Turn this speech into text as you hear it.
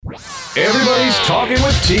Everybody's Talking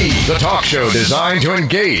with T, the talk show designed to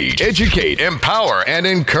engage, educate, empower, and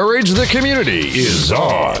encourage the community is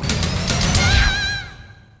on.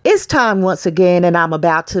 It's time once again, and I'm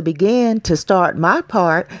about to begin to start my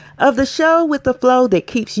part of the show with the flow that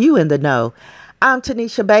keeps you in the know. I'm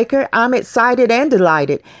Tanisha Baker. I'm excited and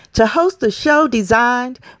delighted to host the show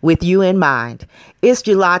designed with you in mind. It's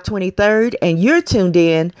July 23rd, and you're tuned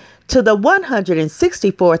in to the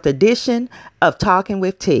 164th edition of Talking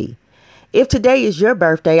with T. If today is your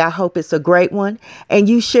birthday, I hope it's a great one, and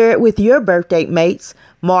you share it with your birthday mates,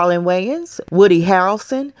 Marlon Wayans, Woody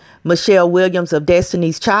Harrelson, Michelle Williams of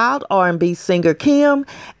Destiny's Child, R&B singer Kim,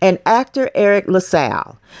 and actor Eric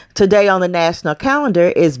LaSalle. Today on the national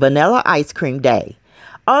calendar is Vanilla Ice Cream Day.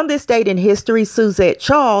 On this date in history, Suzette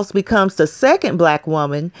Charles becomes the second black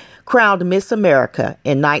woman crowned Miss America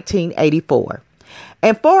in 1984.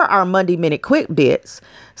 And for our Monday Minute Quick Bits,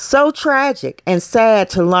 so tragic and sad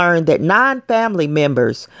to learn that 9 family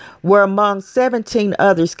members were among 17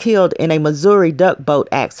 others killed in a Missouri duck boat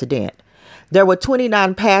accident. There were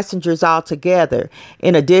 29 passengers altogether,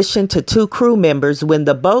 in addition to 2 crew members when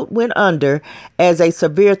the boat went under as a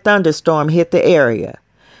severe thunderstorm hit the area.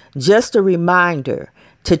 Just a reminder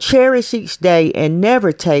to cherish each day and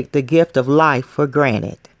never take the gift of life for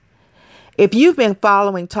granted. If you've been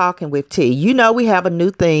following Talking with T, you know we have a new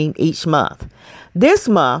theme each month. This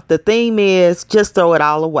month, the theme is Just Throw It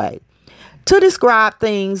All Away, to describe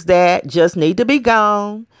things that just need to be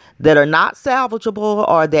gone, that are not salvageable,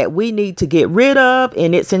 or that we need to get rid of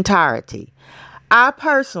in its entirety. I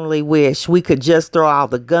personally wish we could just throw all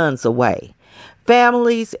the guns away.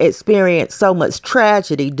 Families experience so much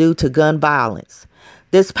tragedy due to gun violence.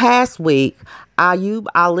 This past week, Ayub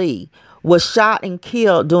Ali was shot and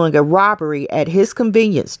killed during a robbery at his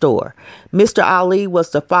convenience store. Mr. Ali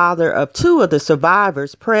was the father of 2 of the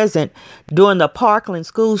survivors present during the Parkland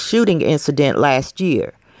school shooting incident last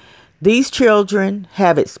year. These children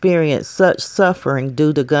have experienced such suffering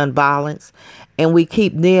due to gun violence, and we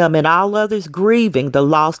keep them and all others grieving the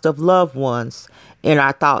loss of loved ones in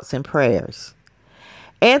our thoughts and prayers.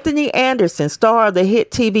 Anthony Anderson, star of the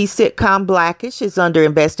hit TV sitcom Blackish, is under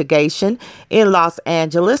investigation in Los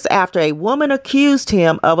Angeles after a woman accused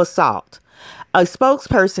him of assault. A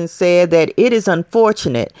spokesperson said that it is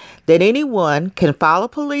unfortunate that anyone can file a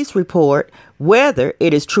police report, whether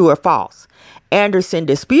it is true or false. Anderson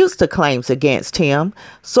disputes the claims against him.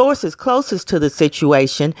 Sources closest to the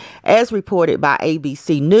situation, as reported by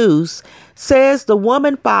ABC News, says the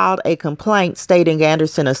woman filed a complaint stating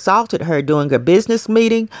Anderson assaulted her during a business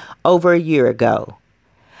meeting over a year ago.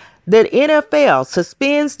 The NFL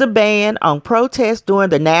suspends the ban on protests during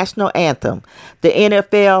the national anthem. The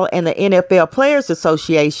NFL and the NFL Players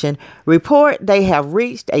Association report they have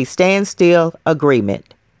reached a standstill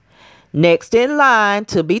agreement. Next in line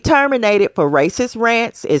to be terminated for racist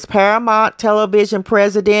rants is Paramount Television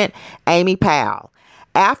President Amy Powell,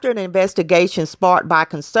 after an investigation sparked by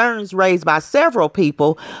concerns raised by several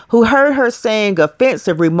people who heard her saying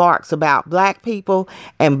offensive remarks about black people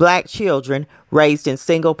and black children raised in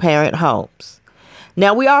single-parent homes.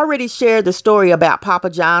 Now, we already shared the story about Papa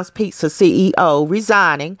John's Pizza CEO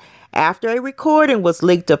resigning after a recording was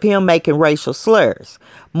leaked of him making racial slurs.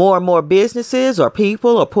 More and more businesses or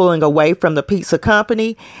people are pulling away from the pizza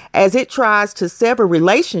company as it tries to sever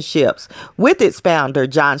relationships with its founder,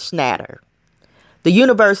 John Schnatter. The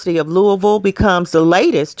University of Louisville becomes the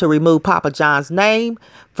latest to remove Papa John's name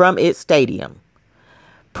from its stadium.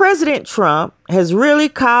 President Trump has really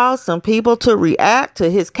caused some people to react to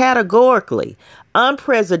his categorically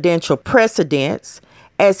unpresidential precedents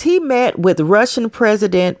as he met with Russian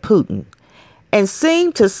President Putin and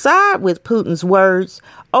seemed to side with Putin's words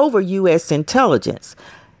over U.S. intelligence.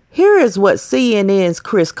 Here is what CNN's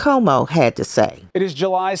Chris Como had to say. It is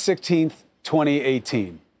July 16th,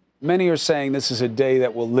 2018. Many are saying this is a day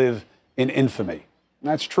that will live in infamy.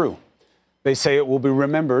 And that's true. They say it will be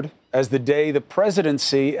remembered as the day the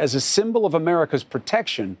presidency, as a symbol of America's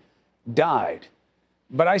protection, died.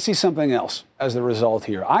 But I see something else as the result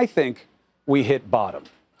here. I think we hit bottom.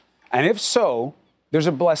 And if so, there's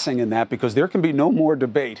a blessing in that, because there can be no more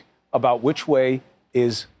debate about which way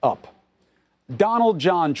is up. Donald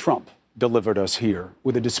John Trump delivered us here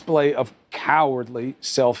with a display of cowardly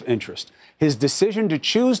self-interest. His decision to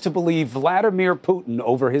choose to believe Vladimir Putin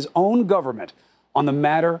over his own government on the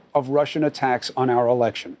matter of Russian attacks on our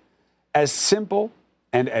election. As simple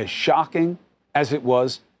and as shocking as it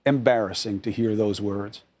was embarrassing to hear those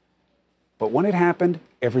words. But when it happened,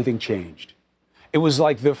 everything changed. It was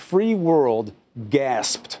like the free world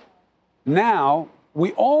gasped. Now,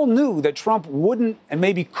 we all knew that Trump wouldn't and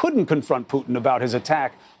maybe couldn't confront Putin about his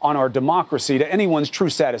attack on our democracy to anyone's true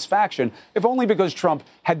satisfaction, if only because Trump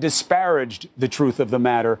had disparaged the truth of the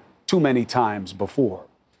matter too many times before.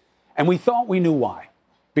 And we thought we knew why.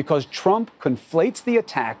 Because Trump conflates the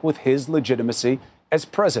attack with his legitimacy as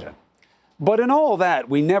president. But in all that,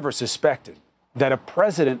 we never suspected that a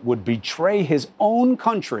president would betray his own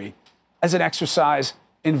country as an exercise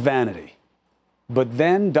in vanity. But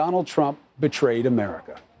then Donald Trump betrayed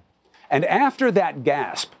America. And after that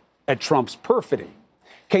gasp at Trump's perfidy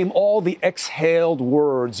came all the exhaled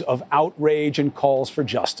words of outrage and calls for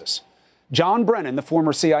justice. John Brennan, the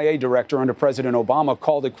former CIA director under President Obama,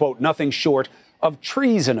 called it, quote, nothing short of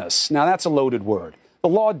treasonous. Now, that's a loaded word. The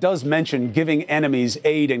law does mention giving enemies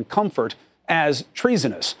aid and comfort as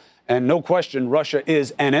treasonous. And no question, Russia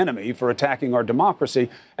is an enemy for attacking our democracy.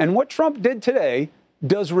 And what Trump did today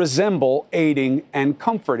does resemble aiding and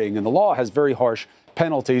comforting. And the law has very harsh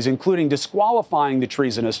penalties, including disqualifying the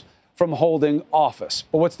treasonous from holding office.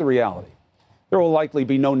 But what's the reality? There will likely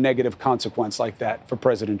be no negative consequence like that for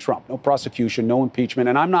President Trump. No prosecution, no impeachment.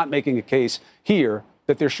 And I'm not making a case here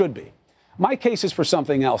that there should be. My case is for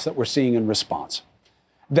something else that we're seeing in response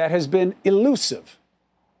that has been elusive,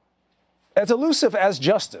 as elusive as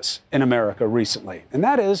justice in America recently, and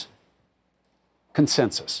that is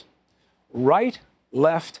consensus. Right,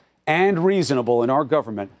 left, and reasonable in our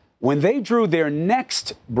government, when they drew their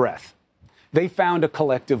next breath, they found a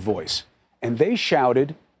collective voice, and they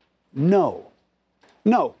shouted, no.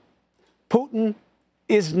 No, Putin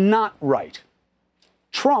is not right.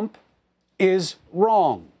 Trump is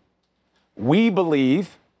wrong. We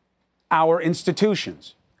believe our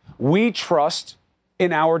institutions. We trust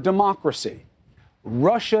in our democracy.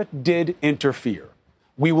 Russia did interfere.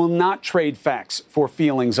 We will not trade facts for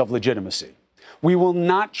feelings of legitimacy. We will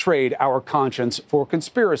not trade our conscience for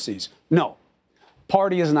conspiracies. No,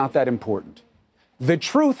 party is not that important. The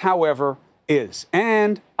truth, however, is,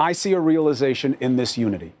 and I see a realization in this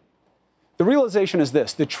unity. The realization is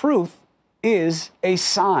this: the truth is a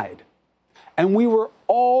side. And we were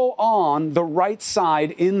all on the right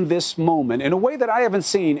side in this moment in a way that I haven't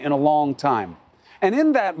seen in a long time. And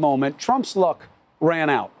in that moment, Trump's luck ran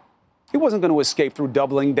out. He wasn't going to escape through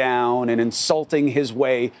doubling down and insulting his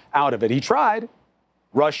way out of it. He tried.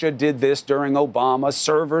 Russia did this during Obama.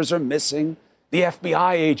 Servers are missing. The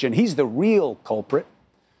FBI agent, he's the real culprit.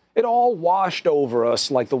 It all washed over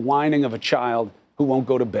us like the whining of a child who won't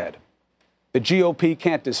go to bed. The GOP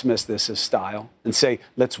can't dismiss this as style and say,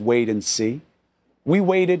 let's wait and see. We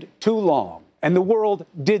waited too long, and the world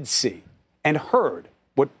did see and heard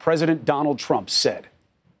what President Donald Trump said.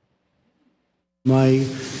 My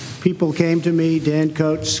people came to me, Dan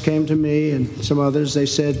Coates came to me, and some others. They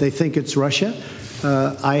said they think it's Russia.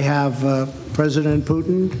 I have President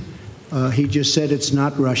Putin. He just said it's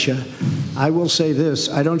not Russia. I will say this: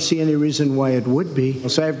 I don't see any reason why it would be.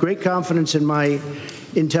 So I have great confidence in my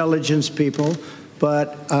intelligence people,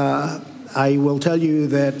 but I will tell you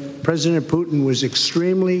that President Putin was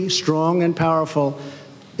extremely strong and powerful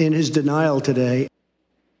in his denial today.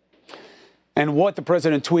 And what the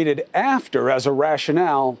president tweeted after as a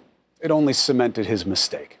rationale, it only cemented his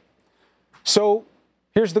mistake. So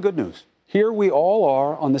here's the good news. Here we all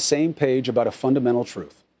are on the same page about a fundamental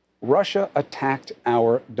truth. Russia attacked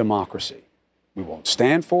our democracy. We won't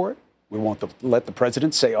stand for it. We won't let the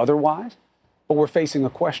president say otherwise. But we're facing a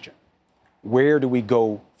question. Where do we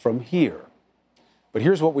go from here? But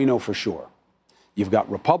here's what we know for sure. You've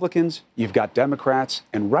got Republicans, you've got Democrats,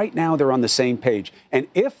 and right now they're on the same page. And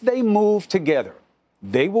if they move together,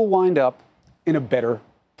 they will wind up in a better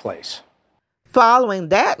place. Following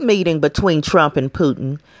that meeting between Trump and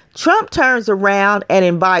Putin, Trump turns around and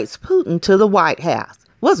invites Putin to the White House.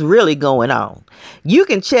 What's really going on? You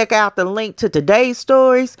can check out the link to today's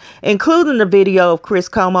stories, including the video of Chris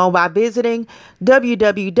Cuomo, by visiting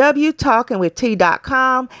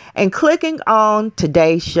www.talkingwitht.com and clicking on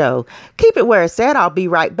today's show. Keep it where it's at. I'll be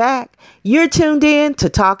right back. You're tuned in to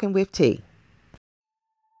Talking with T.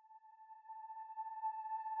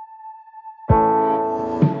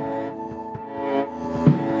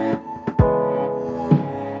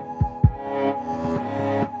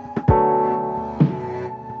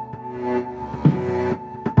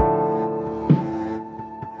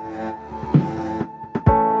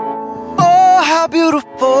 How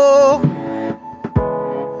beautiful,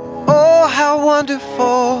 oh, how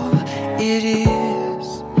wonderful it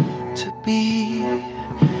is to be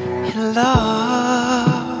in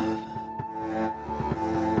love.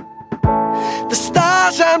 The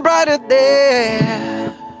stars shine brighter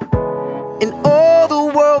there, and all the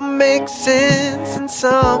world makes sense, and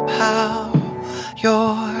somehow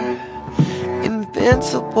you're invisible.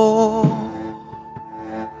 sensible.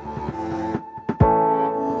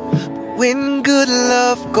 But when good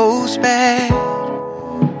love goes bad,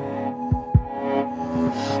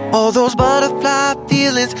 all those butterfly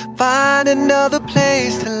feelings find another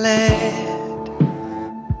place to land.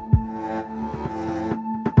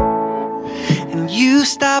 And you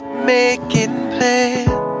stop making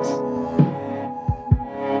plans,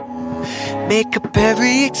 make up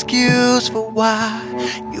every excuse for why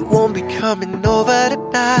you won't be coming over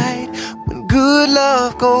tonight when good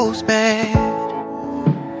love goes bad.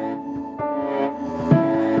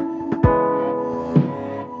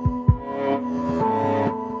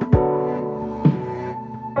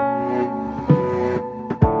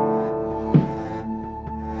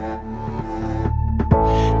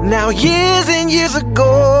 Now years and years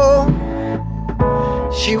ago,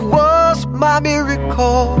 she was my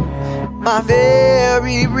miracle, my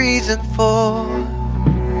very reason for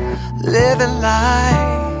living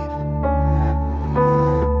life.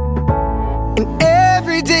 And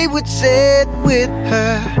every day would sit with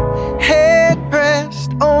her head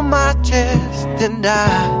pressed on my chest, and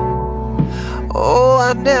I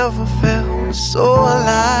never felt so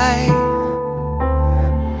alive.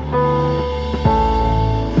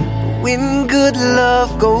 When good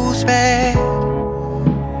love goes bad,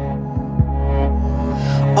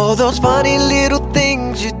 all those funny little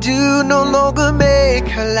things you do no longer make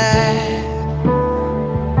her laugh.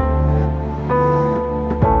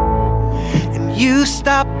 And you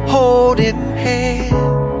stop holding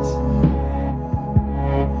hands,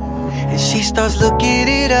 and she starts looking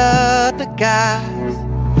at other guys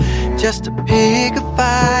just to pick a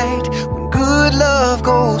fight when good love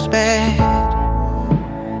goes bad.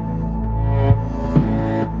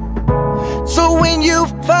 So when you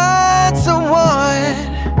find someone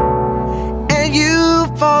and you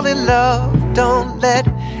fall in love, don't let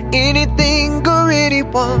anything or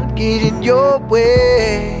anyone get in your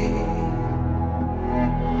way.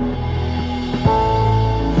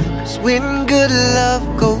 'Cause when good love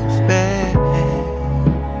goes bad,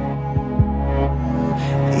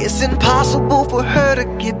 it's impossible for her to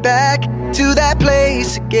get back to that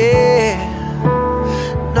place again.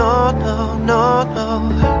 No, no, no, no.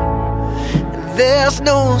 There's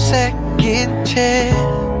no second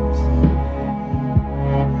chance.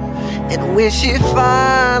 And when she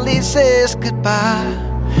finally says goodbye,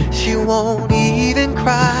 she won't even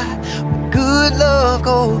cry when good love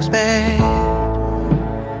goes bad.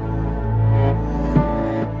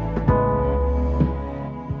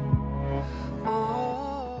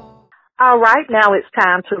 All right, now it's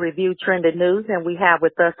time to review trending news, and we have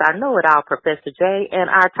with us our know-it-all Professor J and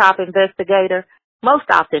our top investigator,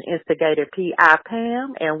 most often instigator P.I.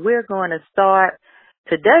 Pam, and we're going to start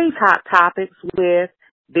today's hot topics with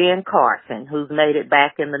Ben Carson, who's made it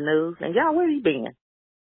back in the news. And y'all, where you been?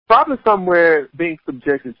 Probably somewhere being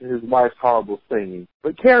subjected to his wife's horrible singing.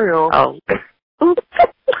 But carry on. Oh.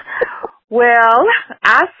 Well,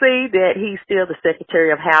 I see that he's still the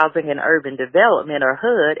Secretary of Housing and Urban Development, or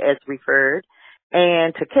HUD, as referred.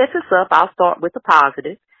 And to catch us up, I'll start with the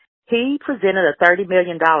positive. He presented a $30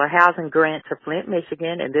 million housing grant to Flint,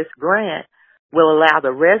 Michigan, and this grant will allow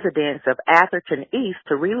the residents of Atherton East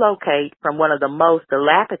to relocate from one of the most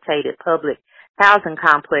dilapidated public housing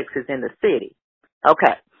complexes in the city.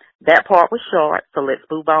 Okay, that part was short, so let's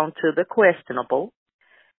move on to the questionable.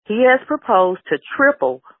 He has proposed to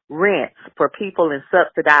triple rents for people in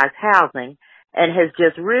subsidized housing and has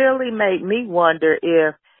just really made me wonder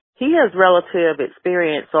if he has relative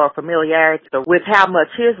experience or familiarity with how much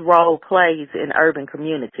his role plays in urban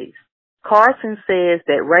communities. Carson says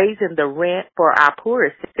that raising the rent for our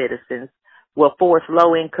poorest citizens will force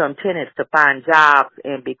low-income tenants to find jobs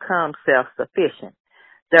and become self-sufficient.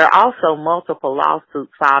 There are also multiple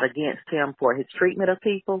lawsuits filed against him for his treatment of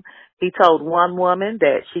people. He told one woman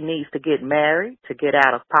that she needs to get married to get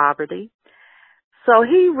out of poverty. So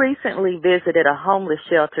he recently visited a homeless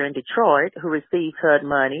shelter in Detroit who received HUD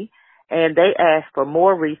money, and they asked for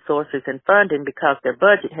more resources and funding because their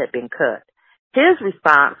budget had been cut. His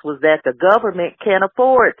response was that the government can't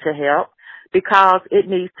afford to help because it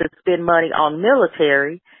needs to spend money on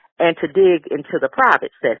military and to dig into the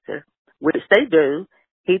private sector, which they do.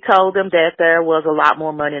 He told them that there was a lot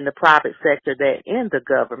more money in the private sector than in the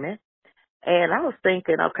government. And I was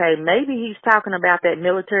thinking, okay, maybe he's talking about that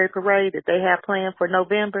military parade that they have planned for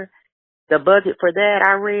November. The budget for that,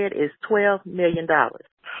 I read, is $12 million.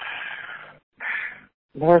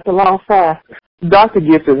 That's a long time. Dr.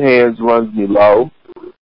 Gibson Hands runs me low.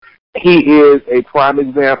 He is a prime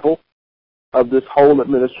example of this whole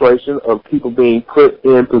administration of people being put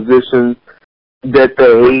in positions that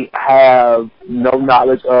they have no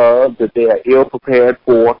knowledge of, that they are ill prepared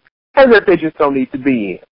for, and that they just don't need to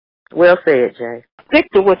be in. Well said, Jay. Stick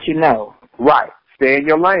to what you know. Right. Stay in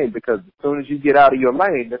your lane, because as soon as you get out of your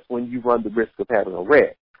lane, that's when you run the risk of having a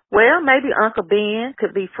wreck. Well, maybe Uncle Ben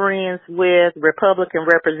could be friends with Republican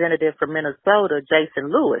Representative from Minnesota,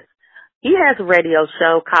 Jason Lewis. He has a radio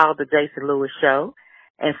show called The Jason Lewis Show,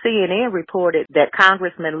 and CNN reported that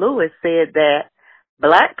Congressman Lewis said that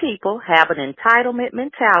Black people have an entitlement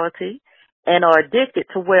mentality and are addicted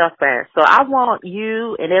to welfare. So I want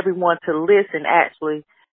you and everyone to listen actually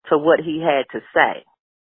to what he had to say.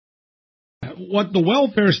 What the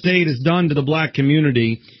welfare state has done to the Black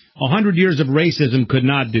community, 100 years of racism could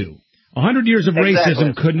not do. 100 years of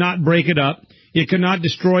racism could not break it up. It could not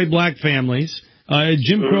destroy Black families.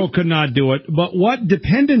 Jim Crow could not do it. But what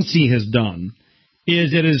dependency has done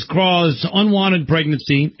is it has caused unwanted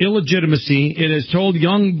pregnancy, illegitimacy. It has told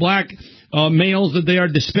young Black males that they are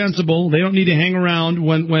dispensable. They don't need to hang around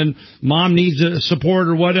when mom needs support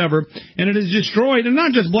or whatever. And it has destroyed, and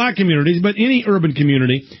not just Black communities, but any urban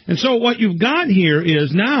community. And so what you've got here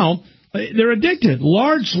is now they're addicted.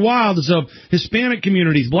 Large swaths of Hispanic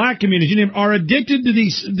communities, Black communities, are addicted to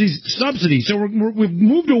these subsidies. So we've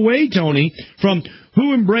moved away, Tony, from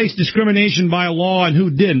who embraced discrimination by law and who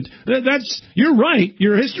didn't. You're right.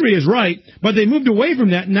 Your history is right. But they moved away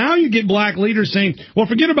from that. Now you get Black leaders saying, well,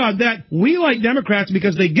 forget about that. We like Democrats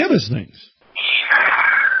because they give us things.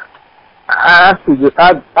 I see this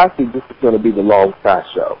is going to be the long side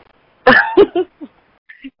show.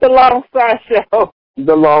 The long side show.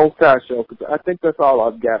 The long side show, because I think that's all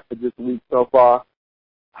I've got for this week so far.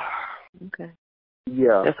 Okay.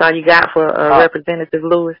 Yeah. That's all you got for Representative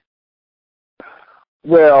Lewis?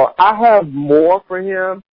 Well, I have more for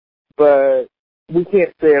him, but we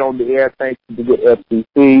can't say it on the air thanks to the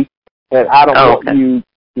FCC, and I don't want you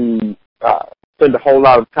to spend a whole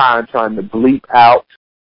lot of time trying to bleep out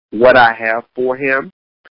what I have for him.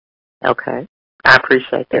 Okay. I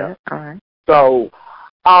appreciate that. Yeah. All right. So,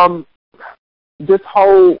 this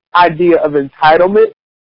whole idea of entitlement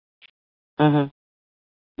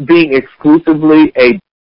being exclusively a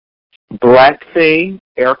Black thing,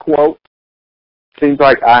 air quotes, seems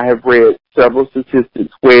like I have read several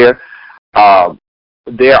statistics where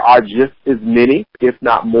there are just as many, if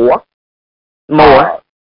not more.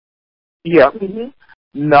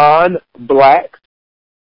 Non-Blacks,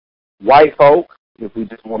 white folk, if we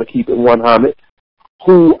just want to keep it 100,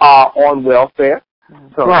 who are on welfare.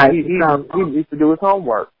 So right. He needs to do his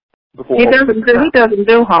homework. He doesn't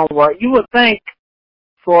do homework. You would think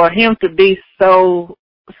for him to be so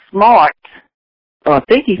smart, or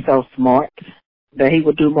think he's so smart, that he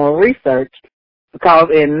would do more research. Because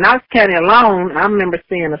in Knox County alone, I remember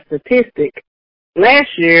seeing a statistic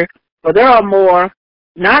last year where there are more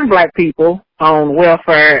non-Black people on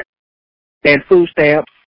welfare and food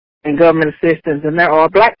stamps and government assistance than there are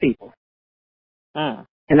Black people.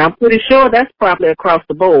 And I'm pretty sure that's probably across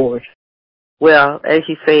the board. Well, as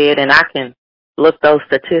you said, and I can look those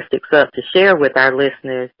statistics up to share with our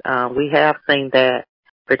listeners, we have seen that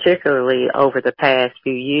particularly over the past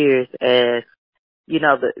few years as,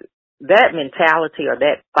 that mentality or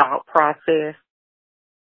that thought process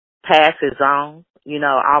passes on,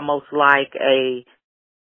 almost like a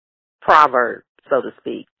proverb, so to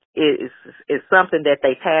speak. It's something that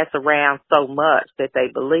they pass around so much that they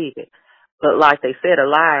believe it. But like they said, a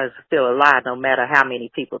lie is still a lie no matter how many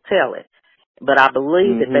people tell it. But I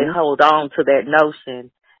believe that they hold on to that notion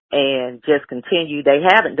and just continue. They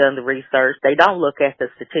haven't done the research. They don't look at the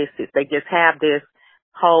statistics. They just have this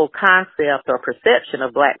whole concept or perception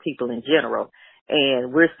of Black people in general.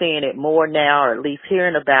 And we're seeing it more now, or at least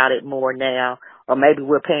hearing about it more now, or maybe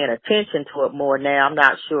we're paying attention to it more now. I'm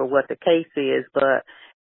not sure what the case is, but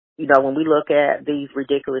when we look at these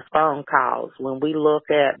ridiculous phone calls, when we look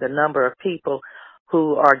at the number of people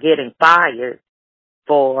who are getting fired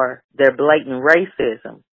for their blatant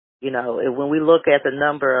racism, when we look at the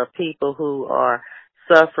number of people who are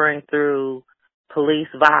suffering through police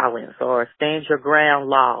violence or stand your ground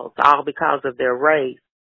laws, all because of their race,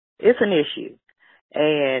 it's an issue.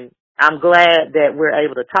 And I'm glad that we're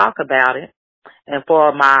able to talk about it. And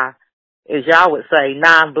for my, as y'all would say,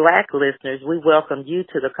 non-Black listeners, we welcome you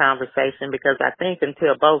to the conversation, because I think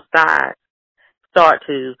until both sides start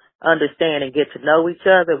to understand and get to know each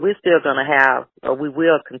other, we're still going to have, or we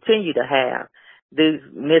will continue to have, these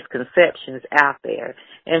misconceptions out there.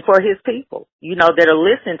 And for his people, that are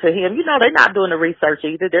listening to him, they're not doing the research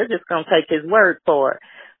either. They're just going to take his word for it.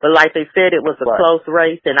 But like they said, it was a close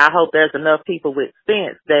race, and I hope there's enough people with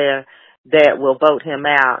sense there that will vote him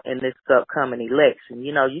out in this upcoming election.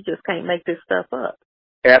 You just can't make this stuff up.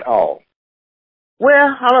 At all.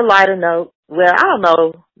 Well, on a lighter note, I don't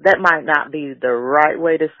know, that might not be the right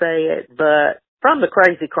way to say it, but from the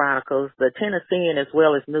Crazy Chronicles, the Tennessean as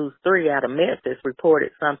well as News 3 out of Memphis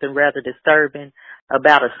reported something rather disturbing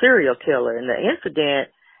about a serial killer. And the incident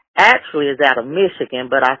actually is out of Michigan,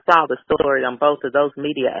 but I saw the story on both of those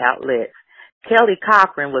media outlets. Kelly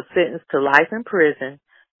Cochran was sentenced to life in prison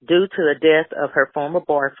due to the death of her former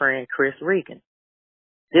boyfriend, Chris Regan.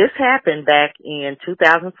 This happened back in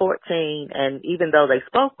 2014, and even though they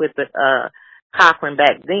spoke with Cochran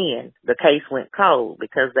back then, the case went cold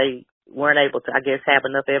because they weren't able to, I guess, have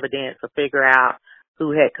enough evidence to figure out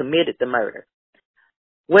who had committed the murder.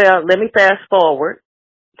 Well, let me fast forward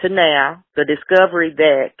to now, the discovery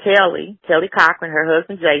that Kelly Cochran, her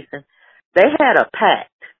husband Jason, they had a pact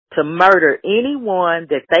to murder anyone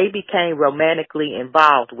that they became romantically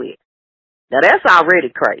involved with. Now that's already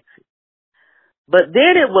crazy. But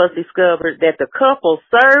then it was discovered that the couple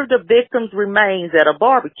served the victim's remains at a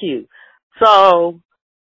barbecue. So,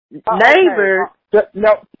 neighbors... Okay.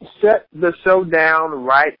 Shut the show down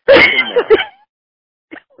right now.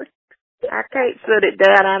 I can't shut it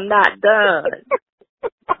down. I'm not done.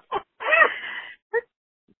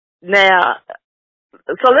 Now,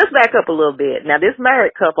 so let's back up a little bit. Now, this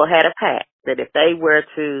married couple had a pact that if they were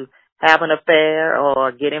to have an affair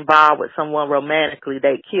or get involved with someone romantically,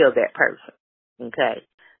 they'd kill that person. Okay.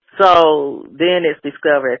 So then it's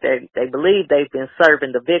discovered that they believe they've been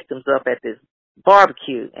serving the victims up at this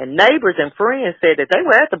barbecue. And neighbors and friends said that they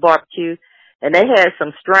were at the barbecue and they had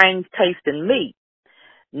some strange tasting meat.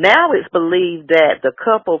 Now it's believed that the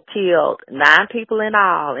couple killed 9 people in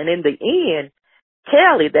all. And in the end,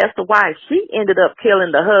 Kelly, that's the wife, she ended up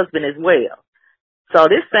killing the husband as well. So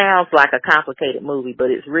this sounds like a complicated movie, but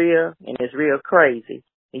it's real and it's real crazy.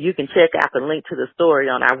 And you can check out the link to the story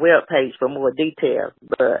on our webpage for more details.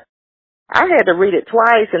 But I had to read it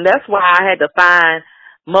twice, and that's why I had to find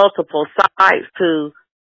multiple sites to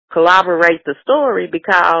corroborate the story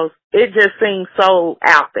because it just seems so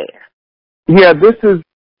out there. Yeah, this is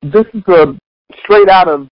a straight out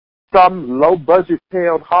of some low budget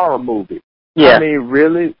tailed horror movie. Yeah. I mean,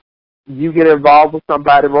 really, you get involved with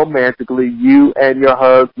somebody romantically, you and your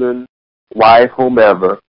husband, wife,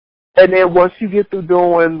 whomever. And then once you get through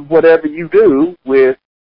doing whatever you do with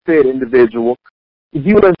said individual,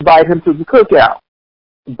 you invite him to the cookout.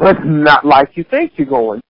 But not like you think you're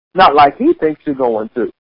going, not like he thinks you're going to.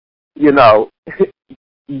 You know,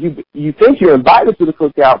 you think you're invited to the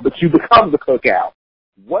cookout, but you become the cookout.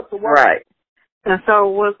 What the world? Right. And so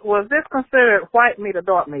was this considered white meat or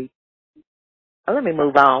dark meat? Let me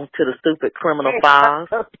move on to the stupid criminal files.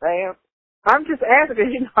 I'm just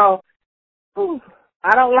asking, you know,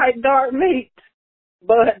 I don't like dark meat,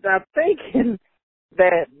 but I'm thinking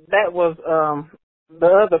that was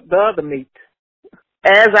the other meat.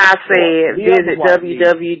 As I said, visit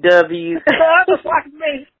www.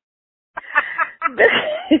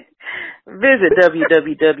 Visit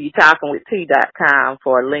www.talkingwitht.com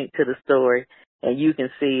for a link to the story, and you can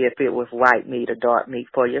see if it was white meat or dark meat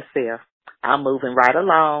for yourself. I'm moving right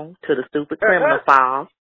along to the stupid criminal file.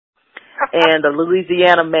 And the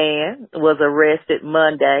Louisiana man was arrested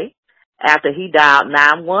Monday after he dialed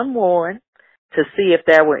 911 to see if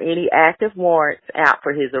there were any active warrants out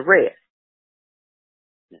for his arrest.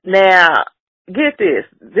 Now, get this.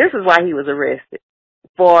 This is why he was arrested.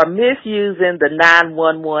 For misusing the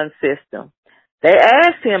 911 system. They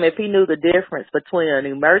asked him if he knew the difference between an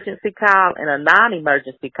emergency call and a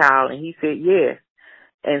non-emergency call, and he said yes.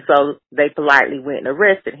 And so they politely went and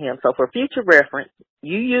arrested him. So for future reference,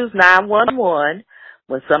 you use 911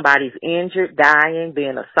 when somebody's injured, dying,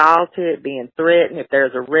 being assaulted, being threatened, if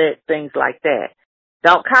there's a wreck, things like that.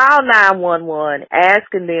 Don't call 911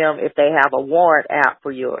 asking them if they have a warrant out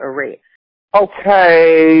for your arrest.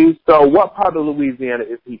 Okay, so what part of Louisiana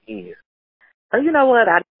is he in? Oh, you know what?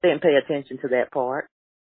 I didn't pay attention to that part.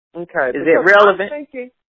 Okay. Is it relevant?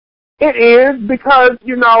 It is because,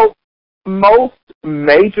 you know, most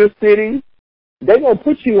major cities, they're going to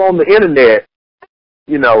put you on the internet,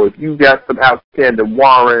 you know, if you got some outstanding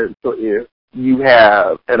warrants or if you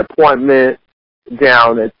have an appointment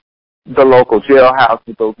down at the local jailhouse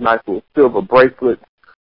with those nice little silver bracelets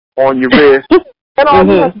on your wrist. And all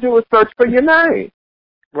you have to do is search for your name.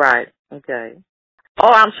 Right. Okay.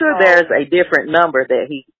 Oh, I'm sure there's a different number that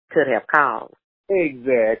he could have called.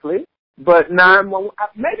 Exactly. But 911,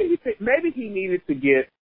 maybe he needed to get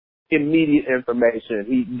immediate information.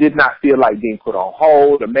 He did not feel like being put on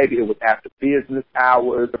hold, or maybe it was after business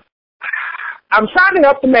hours. I'm trying to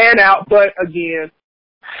help the man out, but again,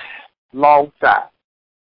 long shot.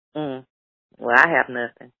 Well, I have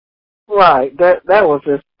nothing. Right. That was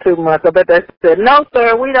just too much. I bet they said, no,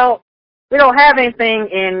 sir, we don't We don't have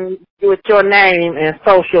anything with your name and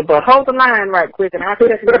social, but hold the line right quick, and I'll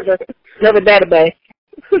check another database.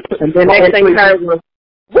 And then next thing heard was,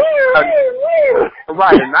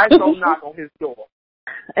 right, a nice old knock on his door.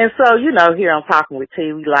 And so, here on Talking with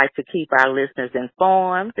T, we like to keep our listeners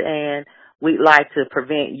informed, and we'd like to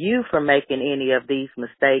prevent you from making any of these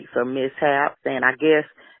mistakes or mishaps. And I guess,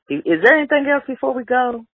 is there anything else before we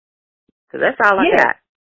go? Because that's all I got.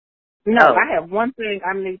 No, I have one thing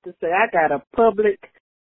I need to say. I got a public,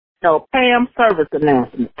 PAM service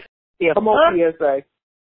announcement. Come on, PSA.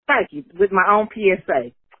 Thank you. With my own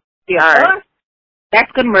PSA. If us,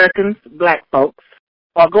 African Americans, black folks,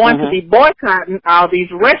 are going to be boycotting all these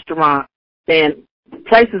restaurants and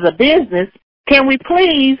places of business, can we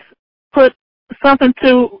please put something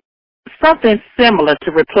similar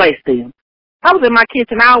to replace them? I was in my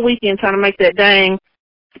kitchen all weekend trying to make that dang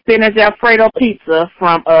spinach Alfredo pizza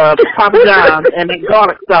from Papa John's and that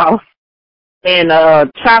garlic sauce and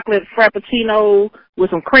chocolate frappuccino with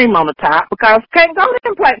some cream on the top, because can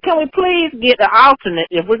we please get an alternate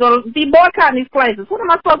if we're going to be boycotting these places? What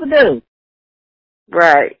am I supposed to do?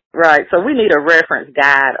 Right. So we need a reference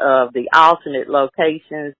guide of the alternate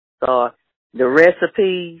locations or the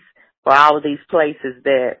recipes for all of these places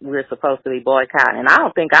that we're supposed to be boycotting. And I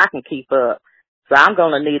don't think I can keep up. So I'm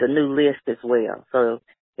going to need a new list as well. So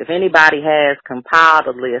if anybody has compiled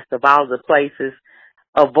a list of all the places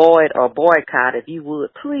avoid or boycott, if you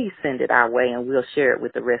would, please send it our way and we'll share it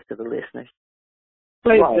with the rest of the listeners.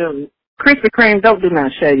 Please do. Krispy Kreme, don't do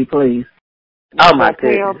nothing shady, please. Oh, my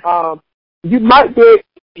goodness. You might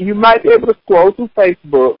be able to scroll through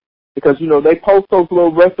Facebook because, they post those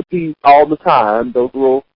little recipes all the time, those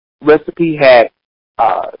little recipe hacks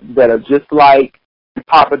that are just like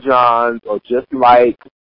Papa John's or just like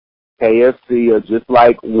KFC or just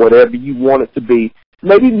like whatever you want it to be.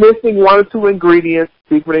 Maybe missing one or two ingredients,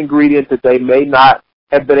 secret ingredients that they may not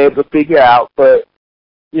have been able to figure out, but,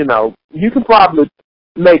 you can probably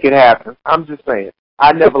make it happen. I'm just saying.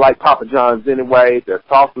 I never liked Papa John's anyway. Their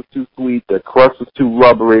sauce was too sweet. Their crust was too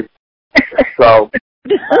rubbery. So,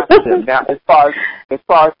 now as far as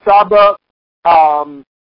Starbucks,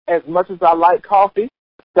 as much as I like coffee,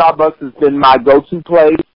 Starbucks has been my go-to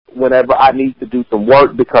place whenever I need to do some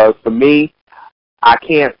work, because for me, I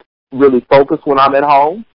can't really focus when I'm at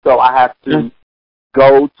home, so I have to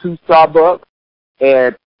go to Starbucks,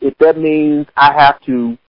 and if that means I have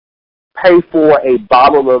to pay for a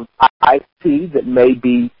bottle of iced tea that may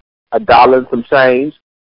be $1 and some change,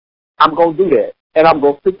 I'm going to do that, and I'm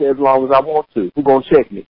going to sit there as long as I want to. Who's going to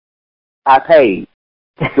check me? I paid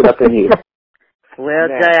to sit up in here. Well,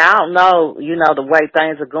 Jay, I don't know, the way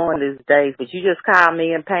things are going these days, but you just call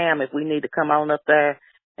me and Pam if we need to come on up there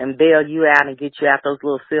and bail you out and get you out those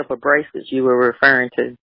little silver bracelets you were referring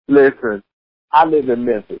to. Listen, I live in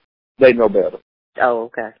Memphis. They know better.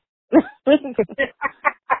 Oh, okay.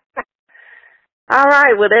 All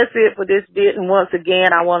right, well, that's it for this bit. And once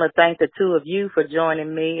again, I want to thank the two of you for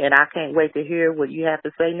joining me, and I can't wait to hear what you have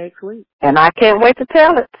to say next week. And I can't wait to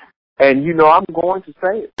tell it. And I'm going to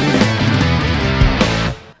say it.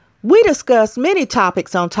 We discuss many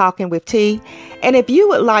topics on Talking with T, and if you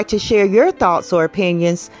would like to share your thoughts or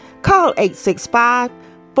opinions, call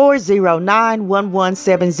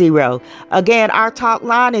 865-409-1170. Again, our talk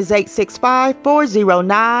line is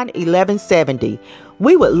 865-409-1170.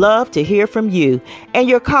 We would love to hear from you, and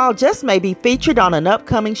your call just may be featured on an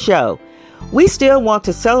upcoming show. We still want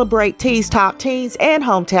to celebrate T's top teens and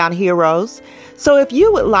hometown heroes. So if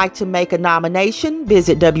you would like to make a nomination,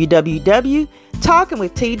 visit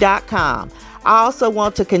www.talkingwitht.com. I also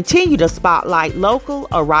want to continue to spotlight local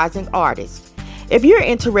or rising artists. If you're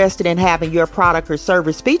interested in having your product or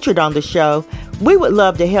service featured on the show, we would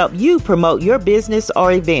love to help you promote your business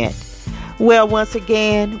or event. Well, once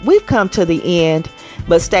again, we've come to the end,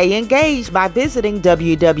 but stay engaged by visiting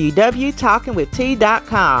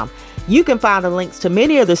www.talkingwitht.com. You can find the links to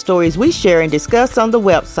many of the stories we share and discuss on the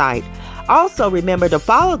website. Also, remember to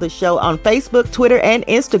follow the show on Facebook, Twitter, and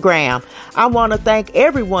Instagram. I want to thank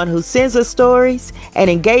everyone who sends us stories and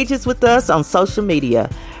engages with us on social media.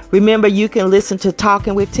 Remember, you can listen to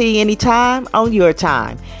Talking with T anytime on your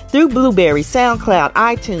time through Blueberry, SoundCloud,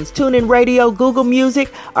 iTunes, TuneIn Radio, Google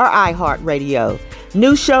Music, or iHeartRadio.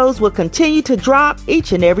 New shows will continue to drop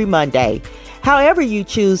each and every Monday. However you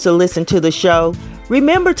choose to listen to the show,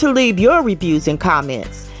 remember to leave your reviews and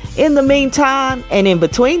comments. In the meantime, and in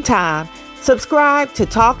between time, subscribe to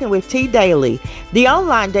Talking with T Daily, the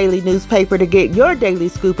online daily newspaper to get your daily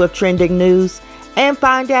scoop of trending news and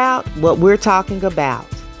find out what we're talking about.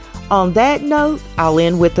 On that note, I'll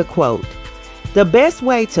end with a quote. The best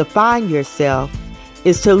way to find yourself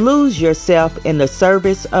is to lose yourself in the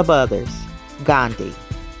service of others. Gandhi.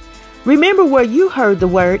 Remember where you heard the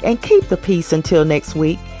word and keep the peace until next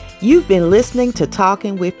week. You've been listening to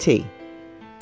Talking with T.